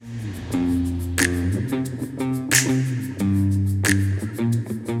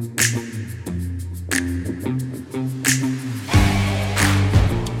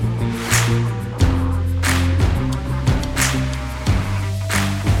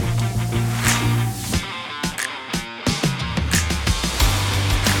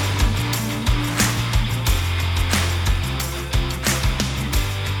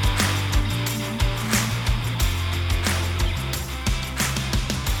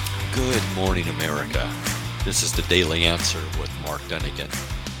Good morning, America. This is the Daily Answer with Mark Dunagan.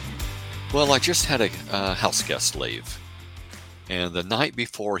 Well, I just had a house guest leave, and the night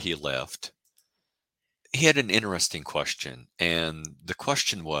before he left, he had an interesting question. And the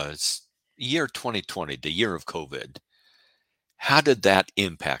question was, year 2020, the year of COVID, how did that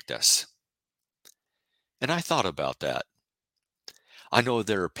impact us? And I thought about that. I know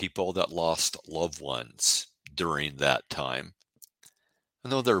there are people that lost loved ones during that time. I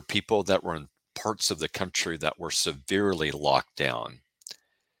know there are people that were in parts of the country that were severely locked down.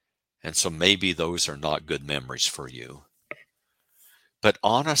 And so maybe those are not good memories for you. But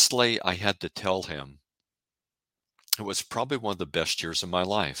honestly, I had to tell him it was probably one of the best years of my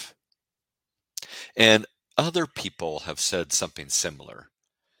life. And other people have said something similar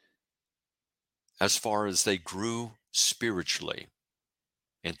as far as they grew spiritually.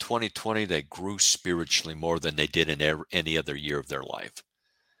 In 2020, they grew spiritually more than they did in any other year of their life.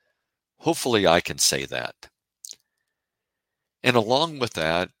 Hopefully, I can say that. And along with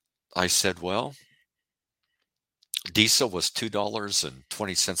that, I said, well, diesel was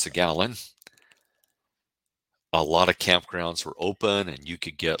 $2.20 a gallon. A lot of campgrounds were open and you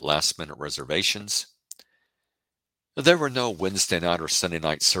could get last minute reservations. There were no Wednesday night or Sunday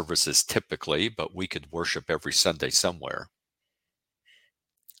night services typically, but we could worship every Sunday somewhere.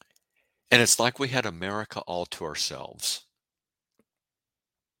 And it's like we had America all to ourselves.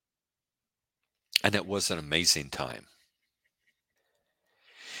 And it was an amazing time.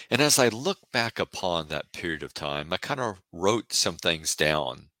 And as I look back upon that period of time, I kind of wrote some things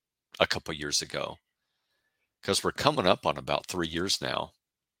down a couple years ago because we're coming up on about 3 years now.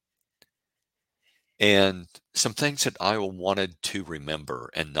 And some things that I wanted to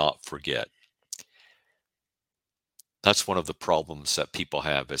remember and not forget. That's one of the problems that people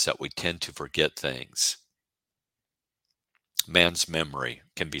have, is that we tend to forget things. Man's memory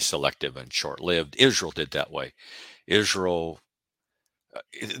can be selective and short-lived. Israel did that way. Israel,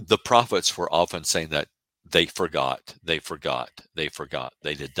 the prophets were often saying that they forgot, they forgot, they forgot.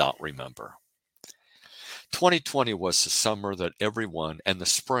 They did not remember. 2020 was the summer that everyone, and the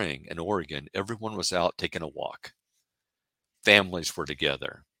spring in Oregon, everyone was out taking a walk. Families were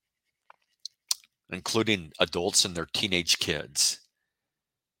together, including adults and their teenage kids.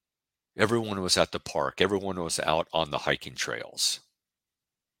 Everyone was at the park. Everyone was out on the hiking trails.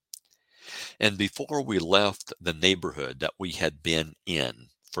 And before we left the neighborhood that we had been in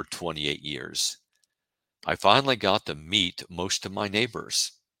for 28 years, I finally got to meet most of my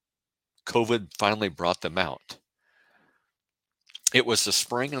neighbors. COVID finally brought them out. It was the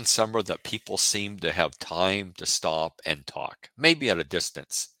spring and summer that people seemed to have time to stop and talk, maybe at a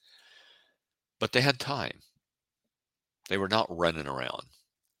distance, but they had time. They were not running around.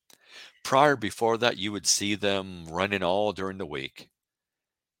 Before that, you would see them running all during the week.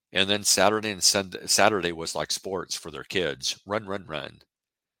 And then Saturday and Sunday, Saturday was like sports for their kids. Run, run, run.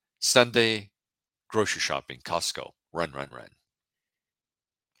 Sunday, grocery shopping, Costco, run, run, run.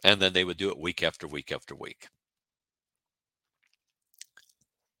 And then they would do it week after week after week.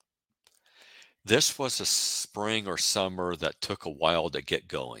 This was a spring or summer that took a while to get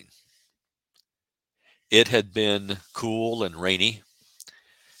going. It had been cool and rainy,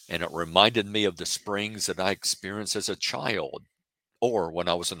 and it reminded me of the springs that I experienced as a child or when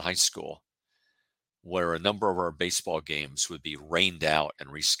I was in high school, where a number of our baseball games would be rained out and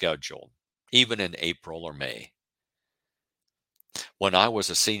rescheduled, even in April or May. When I was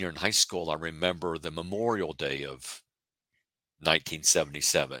a senior in high school, I remember the Memorial Day of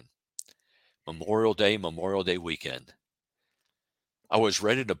 1977. Memorial Day weekend. I was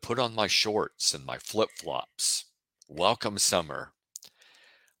ready to put on my shorts and my flip-flops. Welcome summer.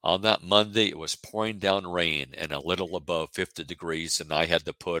 On that Monday, it was pouring down rain and a little above 50 degrees, and I had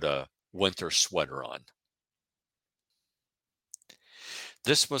to put a winter sweater on.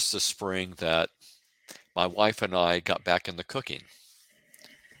 This was the spring that my wife and I got back into cooking.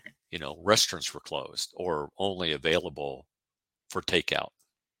 Restaurants were closed or only available for takeout.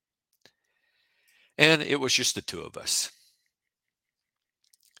 And it was just the two of us.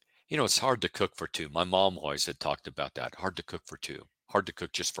 It's hard to cook for two. My mom always had talked about that. Hard to cook for two. Hard to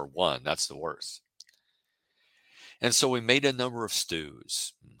cook just for one. That's the worst. And so we made a number of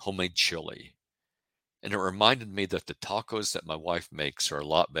stews, homemade chili. And it reminded me that the tacos that my wife makes are a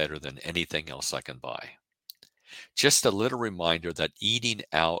lot better than anything else I can buy. Just a little reminder that eating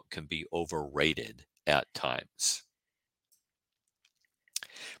out can be overrated at times.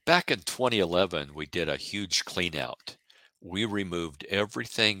 Back in 2011, we did a huge clean out. We removed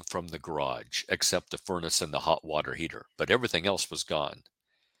everything from the garage except the furnace and the hot water heater, but everything else was gone.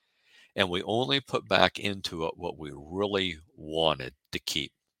 And we only put back into it what we really wanted to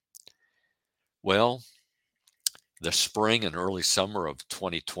keep. Well, the spring and early summer of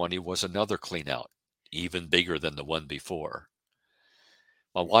 2020 was another clean out, even bigger than the one before.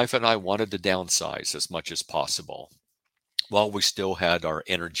 My wife and I wanted to downsize as much as possible while we still had our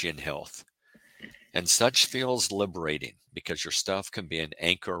energy and health. And such feels liberating because your stuff can be an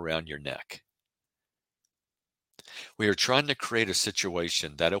anchor around your neck. We are trying to create a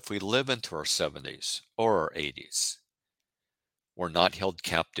situation that if we live into our 70s or our 80s, we're not held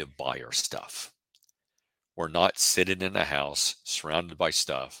captive by our stuff. We're not sitting in a house surrounded by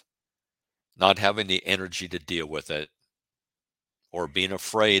stuff, not having the energy to deal with it, or being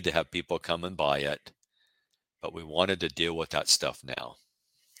afraid to have people come and buy it. But we wanted to deal with that stuff now.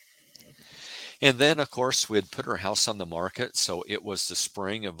 And then, of course, we had put our house on the market. So it was the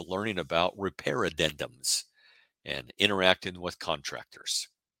spring of learning about repair addendums and interacting with contractors.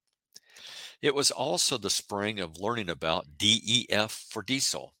 It was also the spring of learning about DEF for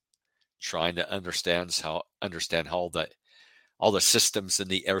diesel, trying to understand how all the systems in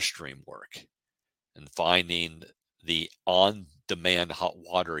the airstream work, and finding the on-demand hot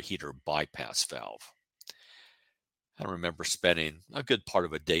water heater bypass valve. I remember spending a good part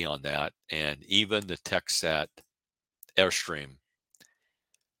of a day on that, and even the TechSat Airstream.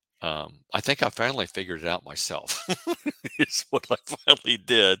 I think I finally figured it out myself. Is what I finally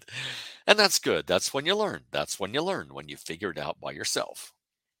did, and that's good. That's when you learn. That's when you learn, when you figure it out by yourself.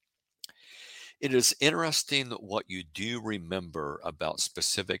 It is interesting what you do remember about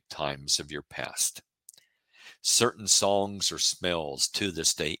specific times of your past. Certain songs or smells to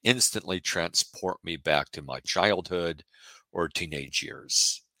this day instantly transport me back to my childhood or teenage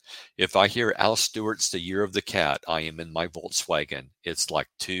years. If I hear Al Stewart's The Year of the Cat, I am in my Volkswagen. It's like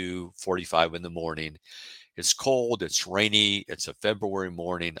 2:45 in the morning. It's cold, it's rainy, it's a February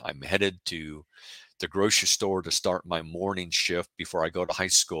morning. I'm headed to the grocery store to start my morning shift before I go to high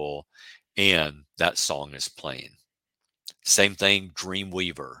school, and that song is playing. Same thing,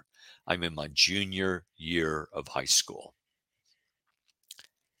 Dreamweaver. I'm in my junior year of high school.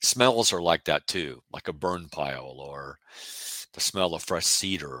 Smells are like that too, like a burn pile or the smell of fresh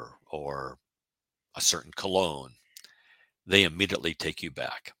cedar or a certain cologne. They immediately take you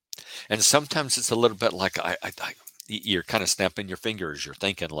back. And sometimes it's a little bit like you're kind of snapping your fingers. You're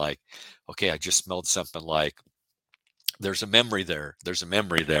thinking like, okay, I just smelled something like there's a memory there. There's a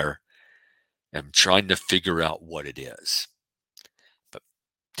memory there. I'm trying to figure out what it is. But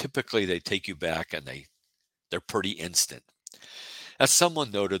typically they take you back and they're pretty instant. As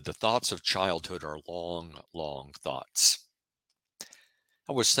someone noted, the thoughts of childhood are long, long thoughts.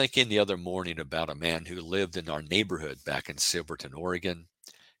 I was thinking the other morning about a man who lived in our neighborhood back in Silverton, Oregon.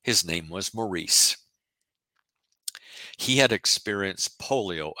 His name was Maurice. He had experienced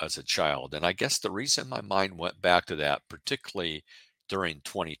polio as a child, and I guess the reason my mind went back to that, particularly during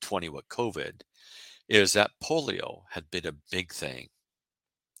 2020 with COVID, is that polio had been a big thing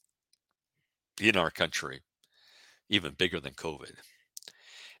in our country, even bigger than COVID.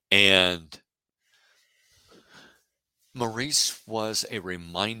 And Maurice was a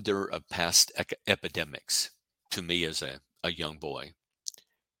reminder of past epidemics to me as a young boy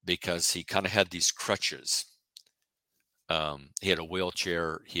because he kind of had these crutches. He had a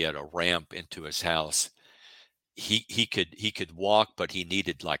wheelchair, he had a ramp into his house. He could walk, but he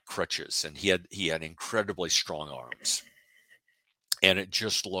needed like crutches, and he had incredibly strong arms. And it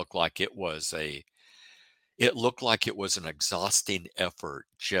just looked like it was an exhausting effort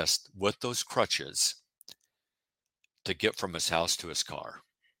just with those crutches to get from his house to his car.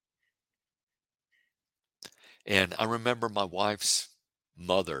 And I remember my wife's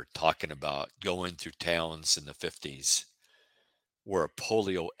mother talking about going through towns in the 50s where a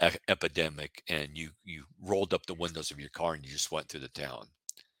polio epidemic, and you rolled up the windows of your car and you just went through the town.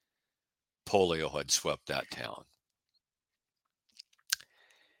 Polio had swept that town.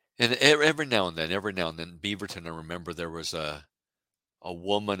 And every now and then, Beaverton, I remember there was a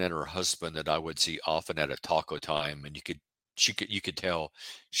woman and her husband that I would see often at a taco time, and you could tell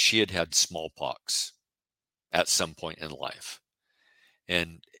she had had smallpox at some point in life.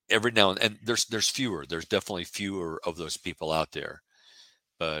 And every now and there's definitely fewer of those people out there,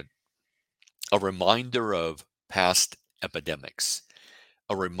 but a reminder of past epidemics,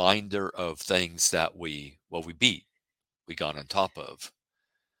 a reminder of things that we beat, we got on top of,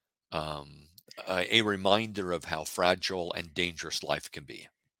 um, a reminder of how fragile and dangerous life can be,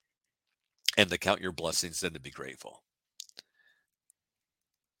 and to count your blessings and to be grateful.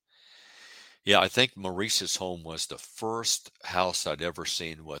 Yeah, I think Maurice's home was the first house I'd ever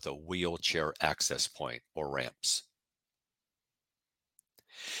seen with a wheelchair access point or ramps.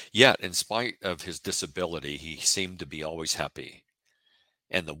 Yet, in spite of his disability, he seemed to be always happy.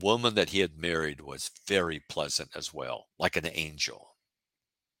 And the woman that he had married was very pleasant as well, like an angel.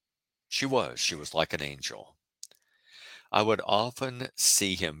 She was like an angel. I would often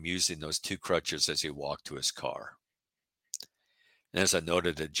see him using those two crutches as he walked to his car. And as I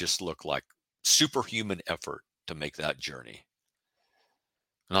noted, it just looked like superhuman effort to make that journey.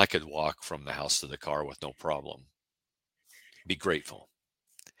 And I could walk from the house to the car with no problem. Be grateful.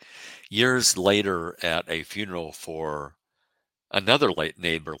 Years later, at a funeral for another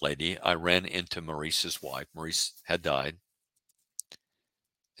neighbor lady, I ran into Maurice's wife. Maurice had died.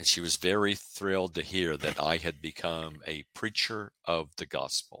 And she was very thrilled to hear that I had become a preacher of the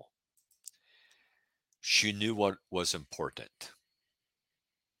gospel. She knew what was important.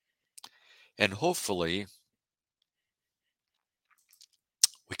 And hopefully,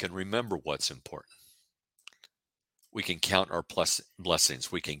 we can remember what's important. We can count our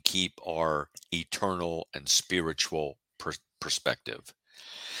blessings. We can keep our eternal and spiritual perspective.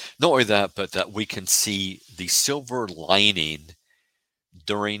 Not only that, but that we can see the silver lining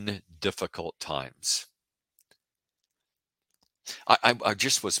during difficult times. I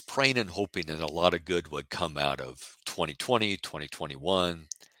just was praying and hoping that a lot of good would come out of 2020, 2021.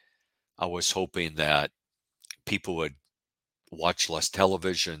 I was hoping that people would watch less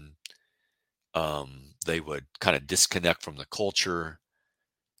television. They would kind of disconnect from the culture.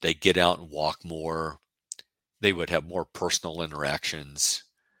 They get out and walk more. They would have more personal interactions.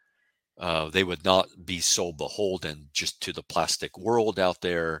 They would not be so beholden just to the plastic world out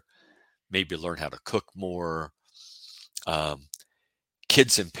there. Maybe learn how to cook more.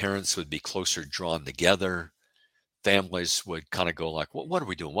 Kids and parents would be closer drawn together. Families would kind of go like, what are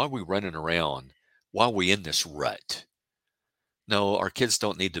we doing? Why are we running around? Why are we in this rut? No, our kids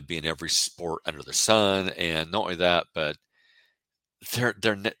don't need to be in every sport under the sun. And not only that, but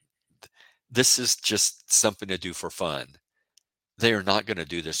this is just something to do for fun. They are not going to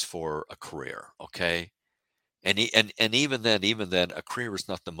do this for a career, okay? And even then, a career is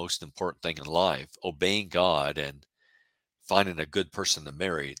not the most important thing in life. Obeying God and finding a good person to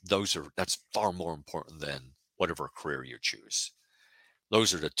marry, that's far more important than whatever career you choose.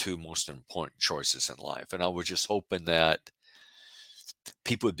 Those are the two most important choices in life. And I was just hoping that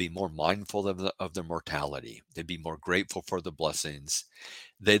people would be more mindful of their mortality. They'd be more grateful for the blessings.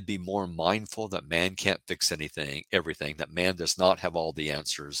 They'd be more mindful that man can't fix everything, that man does not have all the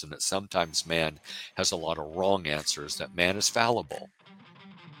answers, and that sometimes man has a lot of wrong answers, that man is fallible,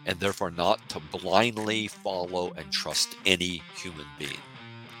 and therefore not to blindly follow and trust any human being,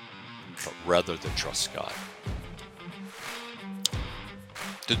 but rather to trust God.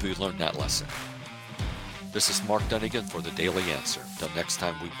 Did we learn that lesson? This is Mark Dunagan for the Daily Answer. Until next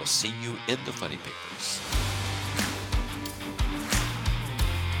time, we will see you in the Funny Papers.